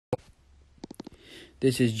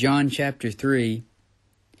This is John chapter 3,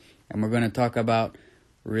 and we're going to talk about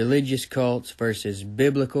religious cults versus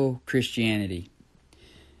biblical Christianity.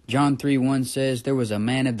 John 3:1 says, "There was a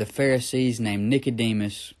man of the Pharisees named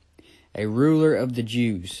Nicodemus, a ruler of the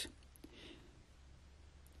Jews."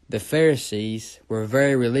 The Pharisees were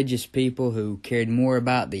very religious people who cared more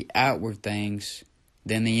about the outward things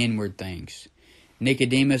than the inward things.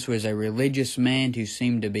 Nicodemus was a religious man who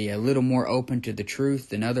seemed to be a little more open to the truth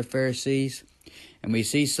than other Pharisees, and we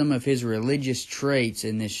see some of his religious traits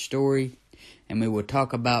in this story, and we will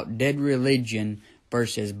talk about dead religion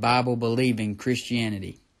versus Bible-believing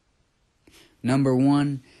Christianity. Number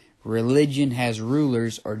 1, religion has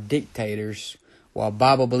rulers or dictators, while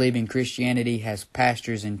Bible-believing Christianity has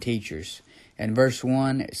pastors and teachers. In verse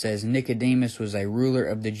 1, it says Nicodemus was a ruler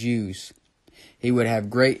of the Jews. He would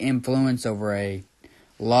have great influence over a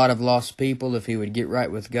lot of lost people if he would get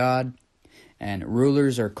right with God. And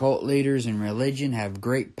rulers or cult leaders in religion have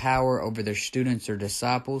great power over their students or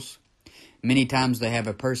disciples. Many times they have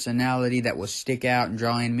a personality that will stick out and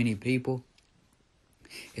draw in many people.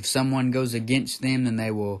 If someone goes against them, then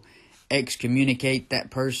they will excommunicate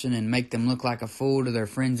that person and make them look like a fool to their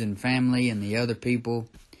friends and family and the other people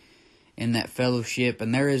in that fellowship.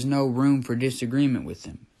 And there is no room for disagreement with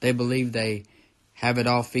them. They believe they have it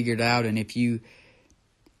all figured out, and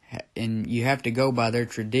you have to go by their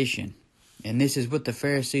tradition. And this is what the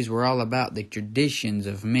Pharisees were all about, the traditions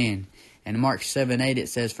of men. In Mark 7:8 it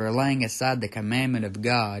says, "For laying aside the commandment of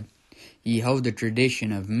God, ye hold the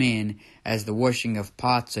tradition of men, as the washing of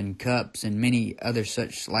pots and cups and many other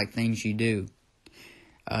such like things ye do."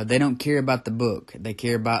 They don't care about the book, they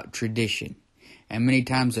care about tradition. And many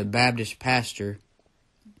times a Baptist pastor,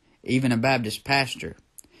 even a Baptist pastor,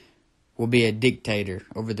 will be a dictator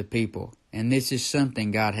over the people. And this is something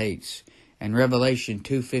God hates. In Revelation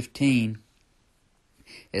 2:15,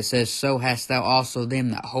 it says, "So hast thou also them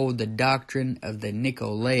that hold the doctrine of the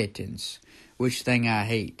Nicolaitans, which thing I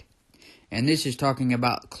hate." And this is talking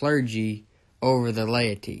about clergy over the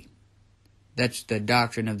laity. That's the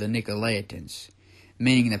doctrine of the Nicolaitans,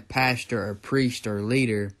 meaning the pastor or priest or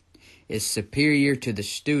leader is superior to the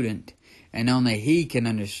student, and only he can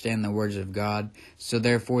understand the words of God, so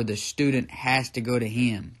therefore the student has to go to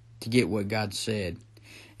him to get what God said.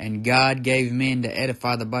 And God gave men to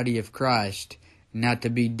edify the body of Christ, not to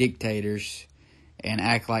be dictators and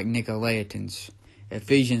act like Nicolaitans.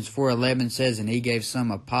 Ephesians 4:11 says, "And he gave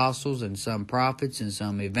some apostles, and some prophets, and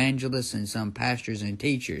some evangelists, and some pastors and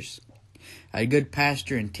teachers." A good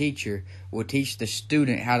pastor and teacher will teach the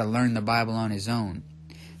student how to learn the Bible on his own.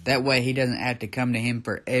 That way he doesn't have to come to him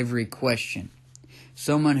for every question.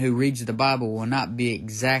 Someone who reads the Bible will not be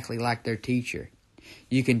exactly like their teacher.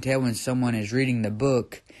 You can tell when someone is reading the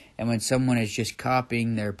book and when someone is just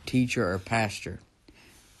copying their teacher or pastor.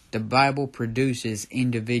 The Bible produces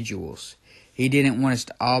individuals. He didn't want us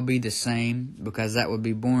to all be the same because that would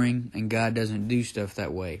be boring, and God doesn't do stuff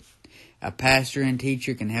that way. A pastor and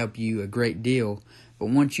teacher can help you a great deal, but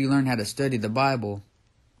once you learn how to study the Bible,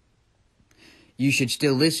 you should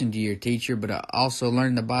still listen to your teacher, but also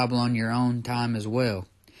learn the Bible on your own time as well.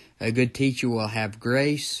 A good teacher will have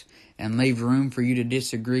grace and leave room for you to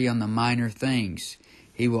disagree on the minor things.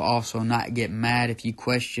 He will also not get mad if you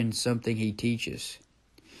question something he teaches.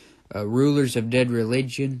 Rulers of dead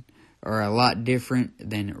religion are a lot different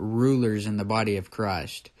than rulers in the body of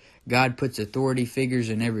Christ. God puts authority figures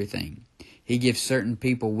in everything. He gives certain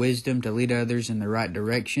people wisdom to lead others in the right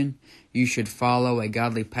direction. You should follow a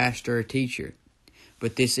godly pastor or teacher.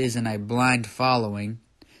 But this isn't a blind following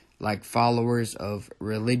like followers of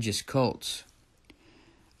religious cults.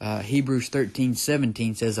 Hebrews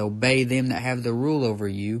 13:17 says, "Obey them that have the rule over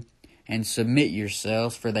you, and submit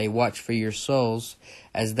yourselves, for they watch for your souls,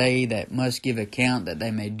 as they that must give account, that they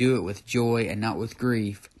may do it with joy and not with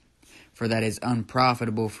grief, for that is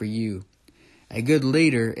unprofitable for you." A good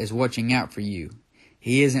leader is watching out for you.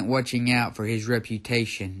 He isn't watching out for his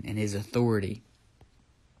reputation and his authority.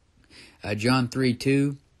 John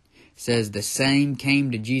 3:2 says, "The same came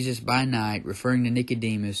to Jesus by night," referring to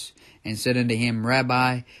Nicodemus, "and said unto him,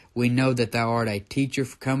 Rabbi, we know that thou art a teacher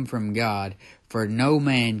come from God, for no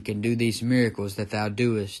man can do these miracles that thou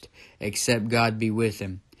doest, except God be with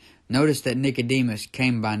him." Notice that Nicodemus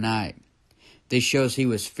came by night. This shows he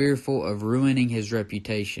was fearful of ruining his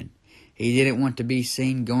reputation. He didn't want to be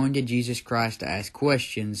seen going to Jesus Christ to ask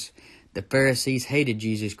questions. The Pharisees hated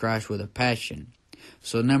Jesus Christ with a passion.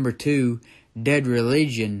 So number 2, dead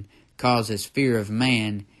religion causes fear of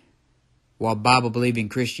man, while Bible-believing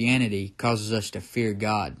Christianity causes us to fear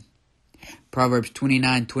God. Proverbs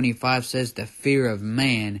 29:25 says, "The fear of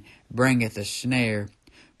man bringeth a snare,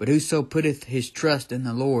 but whoso putteth his trust in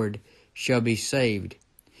the Lord, shall be saved.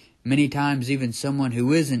 Many times even someone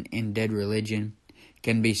who isn't in dead religion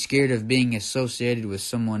can be scared of being associated with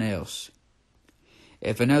someone else.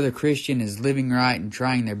 If another Christian is living right and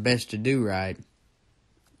trying their best to do right,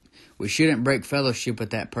 we shouldn't break fellowship with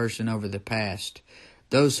that person over the past.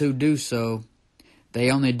 Those who do so, they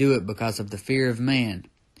only do it because of the fear of man.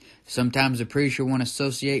 Sometimes a preacher won't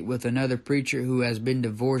associate with another preacher who has been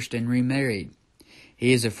divorced and remarried.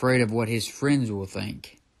 He is afraid of what his friends will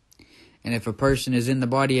think. And if a person is in the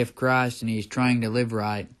body of Christ and he is trying to live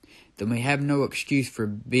right, then we have no excuse for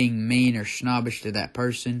being mean or snobbish to that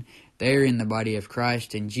person. They are in the body of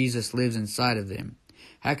Christ and Jesus lives inside of them.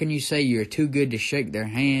 How can you say you are too good to shake their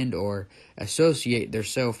hand or associate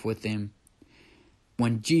yourself with them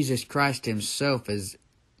when Jesus Christ himself is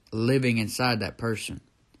living inside that person?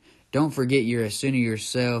 Don't forget you're a sinner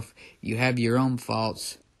yourself, you have your own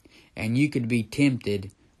faults, and you could be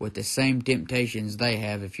tempted with the same temptations they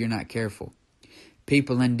have if you're not careful.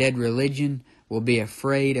 People in dead religion will be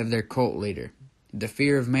afraid of their cult leader. The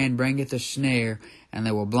fear of man bringeth a snare, and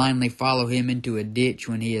they will blindly follow him into a ditch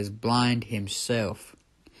when he is blind himself.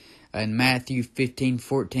 In Matthew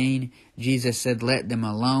 15:14, Jesus said, "Let them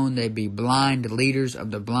alone, they be blind leaders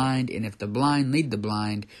of the blind, and if the blind lead the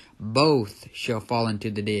blind, both shall fall into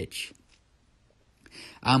the ditch."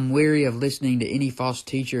 I'm weary of listening to any false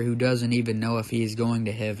teacher who doesn't even know if he is going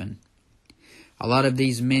to heaven. A lot of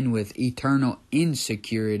these men with eternal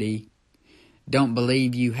insecurity don't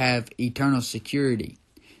believe you have eternal security.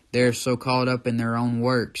 They're so caught up in their own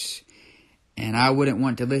works, and I wouldn't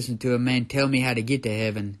want to listen to a man tell me how to get to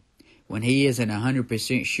heaven when he isn't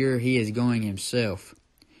 100% sure he is going himself.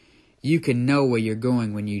 You can know where you're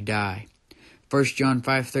going when you die. 1 John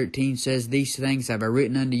 5:13 says, "These things have I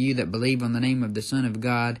written unto you that believe on the name of the Son of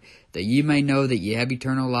God, that ye may know that ye have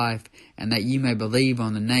eternal life, and that ye may believe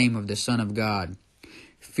on the name of the Son of God."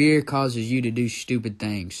 Fear causes you to do stupid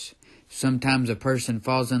things. Sometimes a person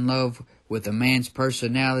falls in love with a man's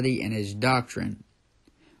personality and his doctrine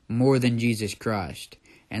more than Jesus Christ,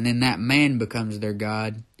 and then that man becomes their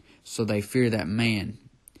God, so they fear that man.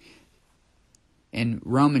 In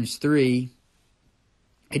Romans 3,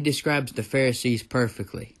 it describes the Pharisees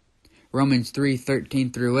perfectly. Romans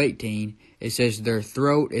 3:13 through 18, it says, "Their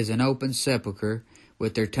throat is an open sepulchre,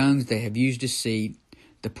 with their tongues they have used deceit.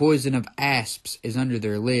 The poison of asps is under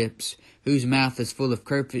their lips, whose mouth is full of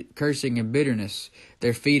cursing and bitterness.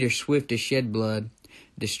 Their feet are swift to shed blood.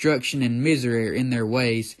 Destruction and misery are in their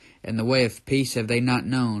ways, and the way of peace have they not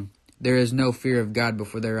known. There is no fear of God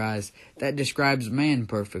before their eyes." That describes man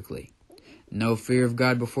perfectly. No fear of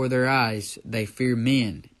God before their eyes. They fear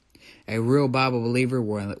men. A real Bible believer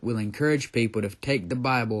will encourage people to take the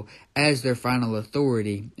Bible as their final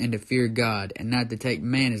authority and to fear God, and not to take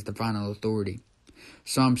man as the final authority.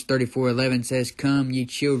 Psalms 34:11 says, "Come, ye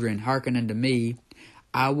children, hearken unto me.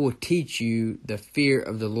 I will teach you the fear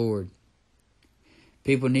of the Lord."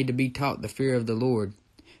 People need to be taught the fear of the Lord.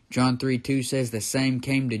 John 3:2 says, "The same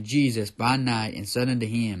came to Jesus by night, and said unto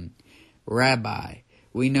him, Rabbi,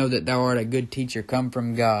 we know that thou art a good teacher come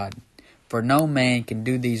from God. For no man can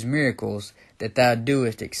do these miracles that thou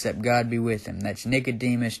doest except God be with him." That's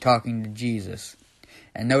Nicodemus talking to Jesus.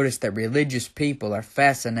 And notice that religious people are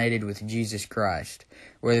fascinated with Jesus Christ,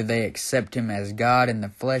 whether they accept him as God in the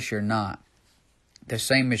flesh or not. The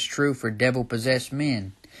same is true for devil-possessed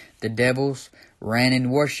men. The devils ran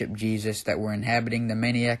and worshipped Jesus that were inhabiting the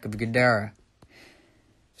maniac of Gadara.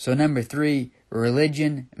 So number 3,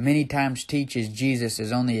 religion many times teaches Jesus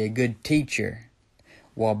is only a good teacher,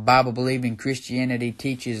 while Bible-believing Christianity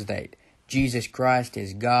teaches that Jesus Christ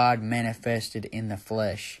is God manifested in the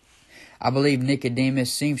flesh. I believe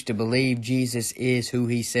Nicodemus seems to believe Jesus is who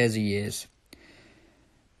he says he is.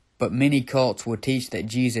 But many cults will teach that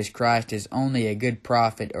Jesus Christ is only a good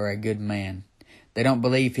prophet or a good man. They don't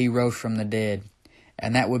believe he rose from the dead,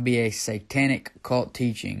 and that would be a satanic cult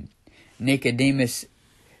teaching. Nicodemus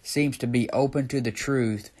seems to be open to the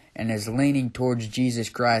truth and is leaning towards Jesus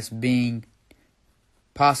Christ being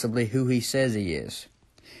possibly who he says he is.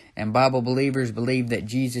 And Bible believers believe that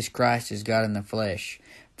Jesus Christ is God in the flesh.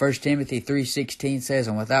 1 Timothy 3:16 says,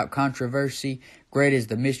 "And without controversy, great is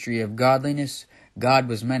the mystery of godliness. God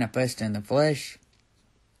was manifest in the flesh,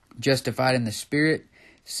 justified in the Spirit,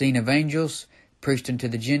 seen of angels, preached unto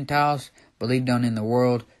the Gentiles, believed on in the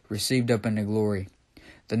world, received up into glory."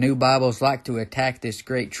 The New Bibles like to attack this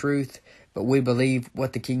great truth, but we believe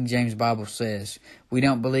what the King James Bible says. We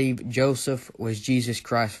don't believe Joseph was Jesus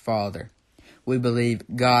Christ's father. We believe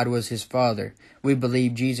God was his Father. We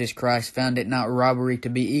believe Jesus Christ found it not robbery to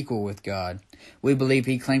be equal with God. We believe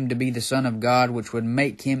he claimed to be the Son of God, which would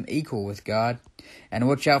make him equal with God. And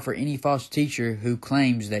watch out for any false teacher who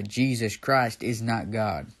claims that Jesus Christ is not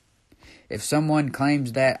God. If someone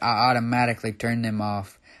claims that, I automatically turn them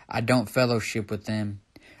off. I don't fellowship with them.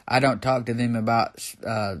 I don't talk to them about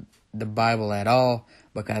the Bible at all,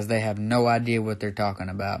 because they have no idea what they're talking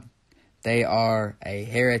about. They are a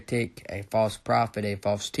heretic, a false prophet, a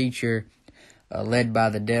false teacher, led by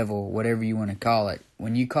the devil, whatever you want to call it.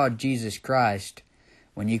 When you call Jesus Christ,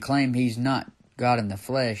 when you claim he's not God in the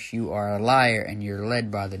flesh, you are a liar and you're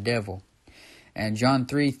led by the devil. And John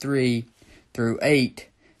 3:3-8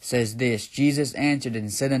 says this, Jesus answered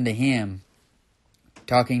and said unto him,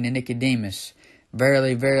 talking to Nicodemus,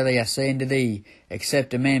 Verily, verily, I say unto thee,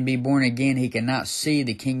 except a man be born again, he cannot see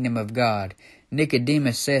the kingdom of God.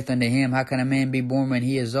 Nicodemus saith unto him, How can a man be born when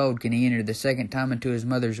he is old? Can he enter the second time into his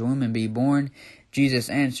mother's womb and be born? Jesus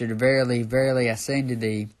answered, Verily, verily, I say unto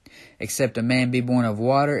thee, except a man be born of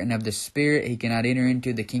water and of the Spirit, he cannot enter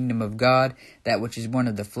into the kingdom of God. That which is born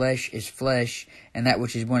of the flesh is flesh, and that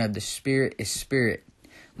which is born of the Spirit is spirit.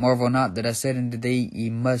 Marvel not that I said unto thee, Ye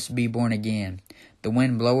must be born again. The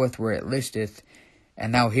wind bloweth where it listeth,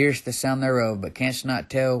 and thou hearest the sound thereof, but canst not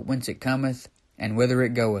tell whence it cometh, and whither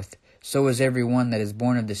it goeth. So is every one that is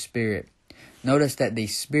born of the Spirit. Notice that the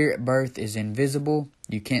Spirit birth is invisible.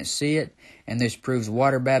 You can't see it. And this proves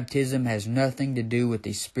water baptism has nothing to do with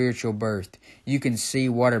the spiritual birth. You can see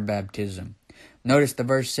water baptism. Notice the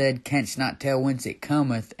verse said, Canst not tell whence it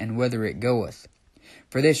cometh, and whither it goeth.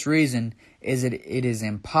 For this reason it is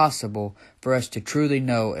impossible for us to truly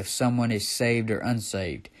know if someone is saved or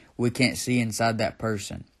unsaved. We can't see inside that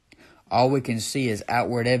person. All we can see is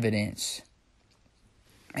outward evidence.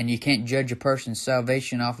 And you can't judge a person's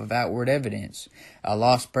salvation off of outward evidence. A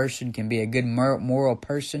lost person can be a good moral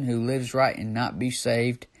person who lives right and not be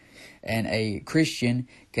saved. And a Christian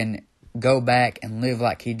can go back and live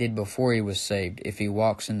like he did before he was saved if he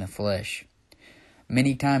walks in the flesh.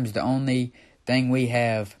 Many times the only thing we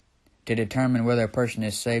have to determine whether a person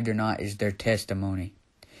is saved or not is their testimony.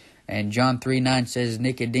 And John 3:9 says,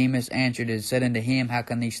 Nicodemus answered and said unto him, How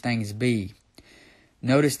can these things be?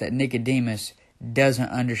 Notice that Nicodemus doesn't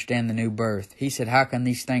understand the new birth. He said, How can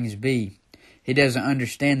these things be? He doesn't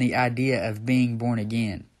understand the idea of being born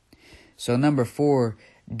again. So number 4,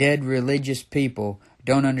 dead religious people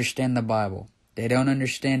don't understand the Bible. They don't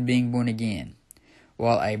understand being born again.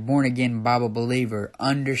 While a born again Bible believer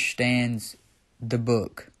understands the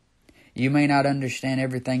book. You may not understand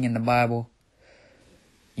everything in the Bible.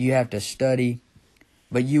 You have to study,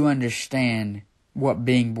 but you understand what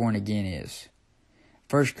being born again is.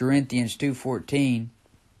 1 Corinthians 2:14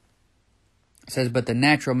 says, But the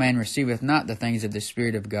natural man receiveth not the things of the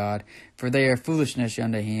Spirit of God, for they are foolishness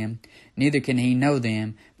unto him, neither can he know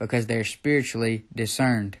them, because they are spiritually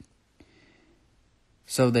discerned.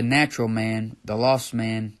 So the natural man, the lost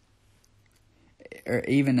man, or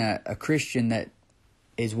even a Christian that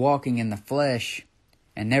is walking in the flesh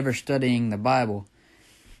and never studying the Bible,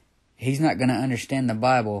 he's not going to understand the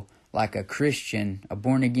Bible like a Christian, a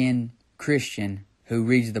born-again Christian who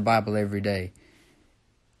reads the Bible every day.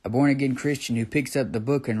 A born-again Christian who picks up the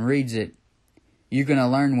book and reads it, you're going to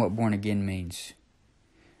learn what born-again means.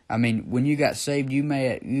 I mean, when you got saved, you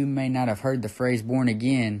may not have heard the phrase born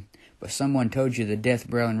again, but someone told you the death,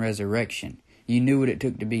 burial, and resurrection. You knew what it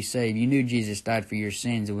took to be saved. You knew Jesus died for your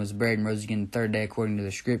sins and was buried and rose again the third day according to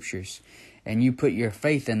the Scriptures. And you put your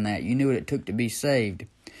faith in that. You knew what it took to be saved.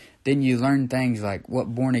 Then you learn things like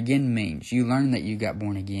what born again means. You learn that you got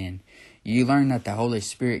born again. You learn that the Holy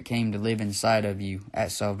Spirit came to live inside of you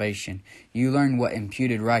at salvation. You learn what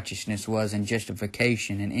imputed righteousness was and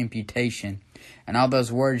justification and imputation. And all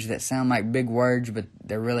those words that sound like big words, but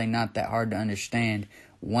they're really not that hard to understand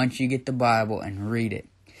once you get the Bible and read it.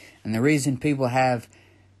 And the reason people have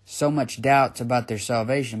so much doubts about their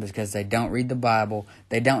salvation is because they don't read the Bible.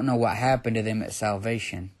 They don't know what happened to them at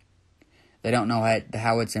salvation. They don't know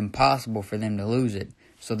how it's impossible for them to lose it,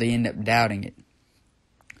 so they end up doubting it.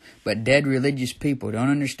 But dead religious people don't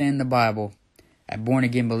understand the Bible. A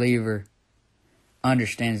born-again believer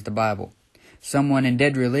understands the Bible. Someone in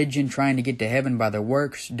dead religion trying to get to heaven by their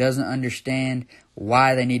works doesn't understand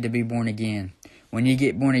why they need to be born again. When you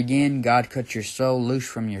get born again, God cuts your soul loose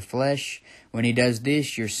from your flesh. When He does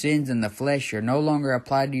this, your sins in the flesh are no longer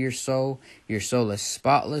applied to your soul. Your soul is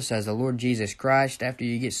spotless as the Lord Jesus Christ after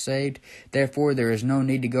you get saved. Therefore, there is no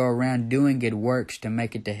need to go around doing good works to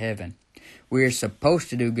make it to heaven. We are supposed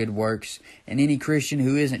to do good works, and any Christian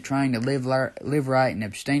who isn't trying to live right and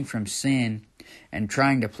abstain from sin and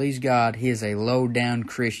trying to please God, he is a low-down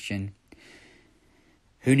Christian.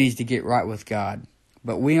 who needs to get right with God.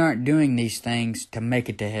 But we aren't doing these things to make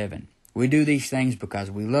it to heaven. We do these things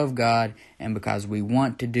because we love God and because we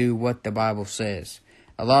want to do what the Bible says.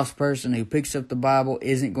 A lost person who picks up the Bible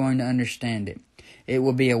isn't going to understand it. It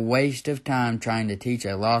will be a waste of time trying to teach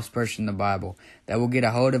a lost person the Bible. They will get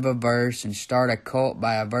a hold of a verse and start a cult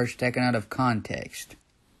by a verse taken out of context.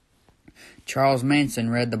 Charles Manson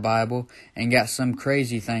read the Bible and got some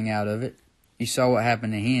crazy thing out of it. You saw what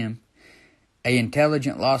happened to him. An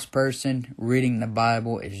intelligent lost person reading the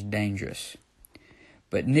Bible is dangerous.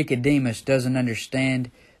 But Nicodemus doesn't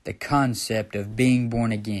understand the concept of being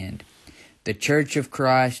born again. The Church of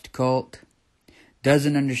Christ cult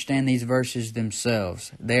doesn't understand these verses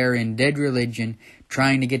themselves. They are in dead religion,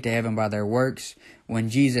 trying to get to heaven by their works. When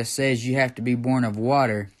Jesus says you have to be born of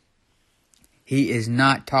water, He is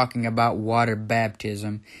not talking about water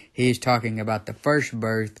baptism. He is talking about the first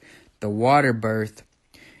birth, the water birth.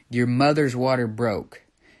 Your mother's water broke,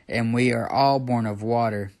 and we are all born of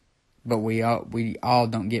water, but we all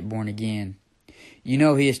don't get born again. You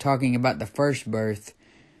know He is talking about the first birth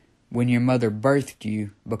when your mother birthed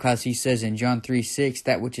you, because He says in John 3:6,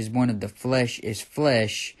 that which is born of the flesh is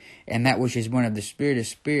flesh, and that which is born of the Spirit is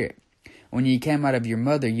spirit. When you came out of your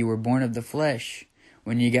mother, you were born of the flesh.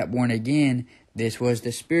 When you got born again, this was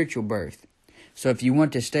the spiritual birth. So if you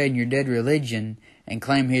want to stay in your dead religion and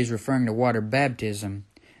claim He is referring to water baptism,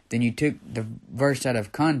 then you took the verse out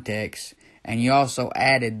of context, and you also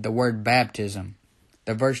added the word baptism.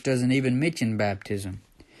 The verse doesn't even mention baptism.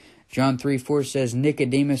 John 3:4 says,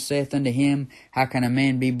 Nicodemus saith unto him, How can a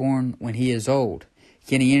man be born when he is old?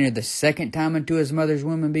 Can he enter the second time into his mother's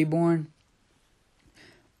womb and be born?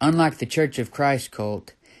 Unlike the Church of Christ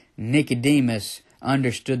cult, Nicodemus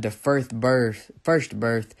understood the first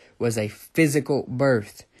birth was a physical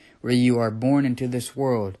birth, where you are born into this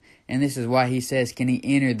world. And this is why he says, can he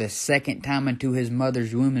enter the second time into his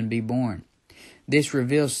mother's womb and be born? This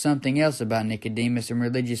reveals something else about Nicodemus and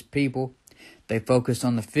religious people. They focus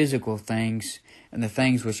on the physical things and the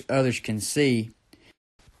things which others can see.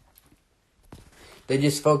 They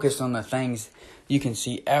just focus on the things you can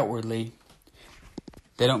see outwardly.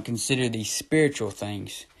 They don't consider these spiritual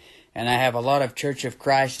things. And I have a lot of Church of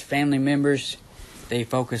Christ family members. They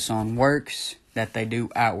focus on works that they do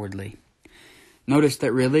outwardly. Notice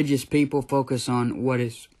that religious people focus on what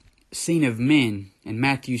is seen of men. In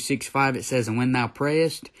Matthew 6:5 it says, And when thou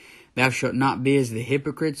prayest, thou shalt not be as the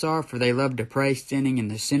hypocrites are, for they love to pray standing in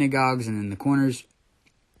the synagogues and in the corners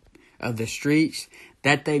of the streets,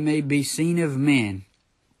 that they may be seen of men.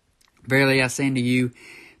 Verily I say unto you,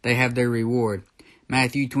 they have their reward.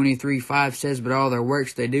 Matthew 23:5 says, But all their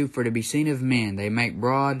works they do for to be seen of men. They make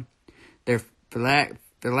broad their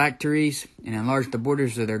phylacteries and enlarge the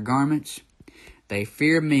borders of their garments. They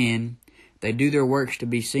fear men. They do their works to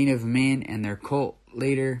be seen of men and their cult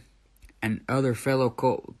leader and other fellow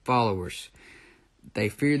cult followers. They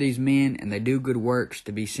fear these men, and they do good works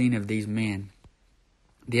to be seen of these men.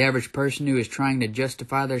 The average person who is trying to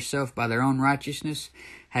justify themselves by their own righteousness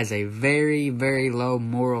has a very, very low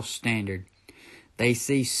moral standard. They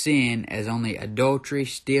see sin as only adultery,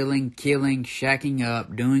 stealing, killing, shacking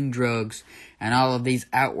up, doing drugs, and all of these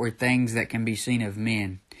outward things that can be seen of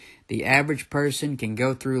men. The average person can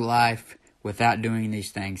go through life without doing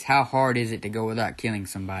these things. How hard is it to go without killing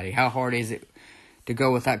somebody? How hard is it to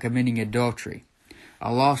go without committing adultery?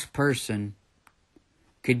 A lost person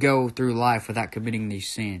could go through life without committing these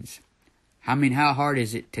sins. How hard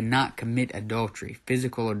is it to not commit adultery,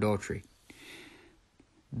 physical adultery?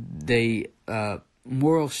 The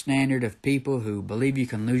moral standard of people who believe you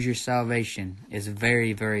can lose your salvation is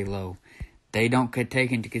very, very low. They don't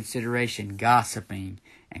take into consideration gossiping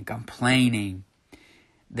and complaining.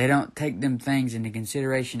 They don't take them things into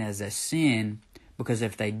consideration as a sin, because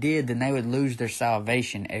if they did, then they would lose their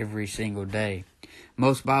salvation every single day.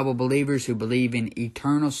 Most Bible believers who believe in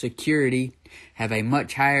eternal security have a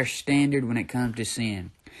much higher standard when it comes to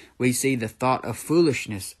sin. We see the thought of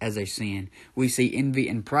foolishness as a sin. We see envy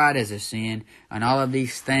and pride as a sin, and all of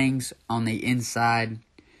these things on the inside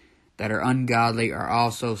that are ungodly are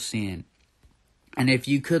also sin. And if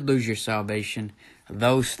you could lose your salvation,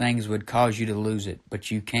 those things would cause you to lose it,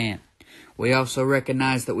 but you can't. We also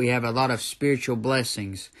recognize that we have a lot of spiritual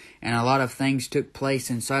blessings, and a lot of things took place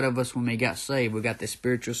inside of us when we got saved. We got the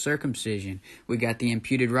spiritual circumcision. We got the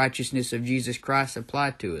imputed righteousness of Jesus Christ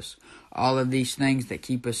applied to us. All of these things that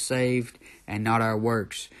keep us saved and not our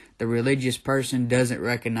works. The religious person doesn't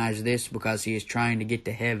recognize this because he is trying to get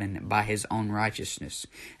to heaven by his own righteousness.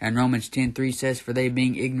 And Romans 10:3 says, "For they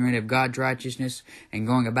being ignorant of God's righteousness, and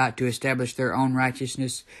going about to establish their own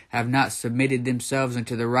righteousness, have not submitted themselves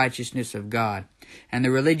unto the righteousness of God." And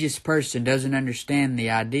the religious person doesn't understand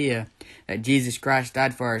the idea that Jesus Christ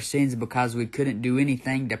died for our sins because we couldn't do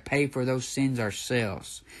anything to pay for those sins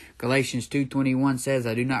ourselves. Galatians 2:21 says,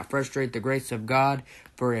 "I do not frustrate the grace of God,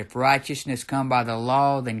 for if righteousness come by the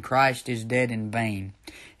law, then Christ is dead in vain."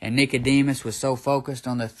 And Nicodemus was so focused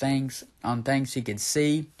on things he could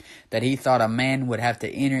see that he thought a man would have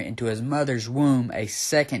to enter into his mother's womb a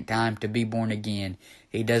second time to be born again.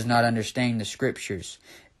 He does not understand the scriptures.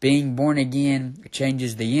 Being born again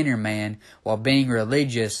changes the inner man, while being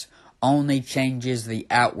religious only changes the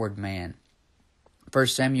outward man.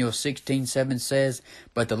 1 Samuel 16:7 says,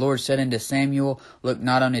 "But the Lord said unto Samuel, Look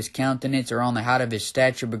not on his countenance or on the height of his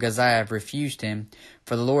stature, because I have refused him.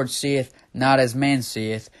 For the Lord seeth not as man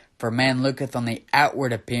seeth, for man looketh on the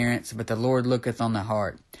outward appearance, but the Lord looketh on the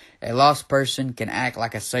heart." A lost person can act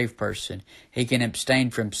like a saved person. He can abstain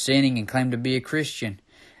from sinning and claim to be a Christian.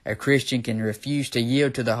 A Christian can refuse to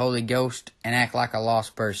yield to the Holy Ghost and act like a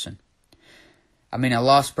lost person. A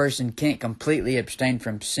lost person can't completely abstain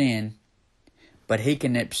from sin, but he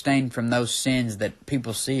can abstain from those sins that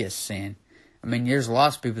people see as sin. There's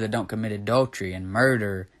lost people that don't commit adultery and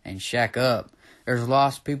murder and shack up. There's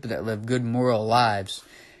lost people that live good moral lives,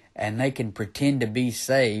 and they can pretend to be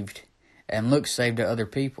saved and look saved to other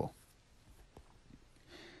people.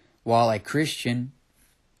 While a Christian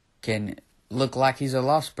can look like he's a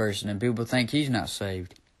lost person and people think he's not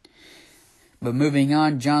saved. But moving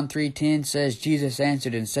on, John 3:10 says, "Jesus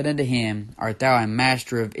answered and said unto him, Art thou a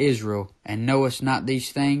master of Israel, and knowest not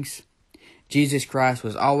these things?" Jesus Christ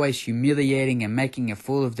was always humiliating and making a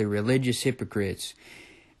fool of the religious hypocrites.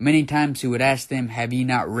 Many times he would ask them, "Have ye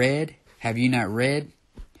not read? Have you not read?"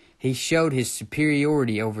 He showed his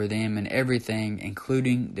superiority over them in everything,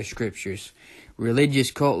 including the scriptures.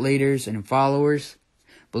 Religious cult leaders and followers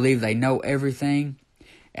believe they know everything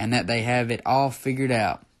and that they have it all figured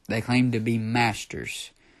out. They claim to be masters.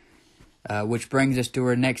 Which brings us to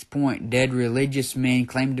our next point. Dead religious men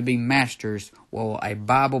claim to be masters, while a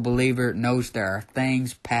Bible believer knows there are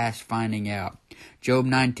things past finding out. Job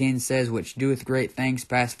 9:10 says, "Which doeth great things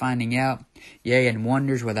past finding out, yea, and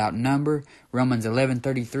wonders without number." Romans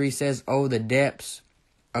 11:33 says, "Oh, the depths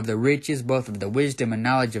of the riches, both of the wisdom and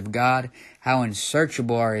knowledge of God, how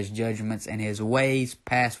unsearchable are his judgments, and his ways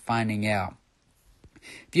past finding out."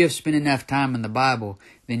 If you have spent enough time in the Bible,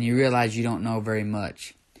 then you realize you don't know very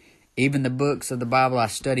much. Even the books of the Bible I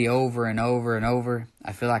study over and over and over,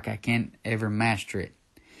 I feel like I can't ever master it.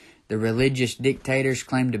 The religious dictators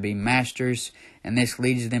claim to be masters, and this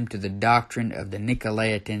leads them to the doctrine of the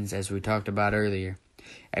Nicolaitans, as we talked about earlier.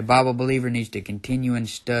 A Bible believer needs to continue in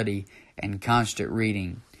study and constant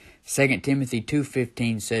reading. 2 Timothy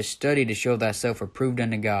 2:15 says, "Study to show thyself approved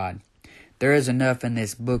unto God." There is enough in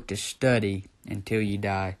this book to study until you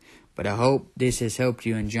die, but I hope this has helped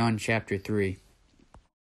you in John chapter 3.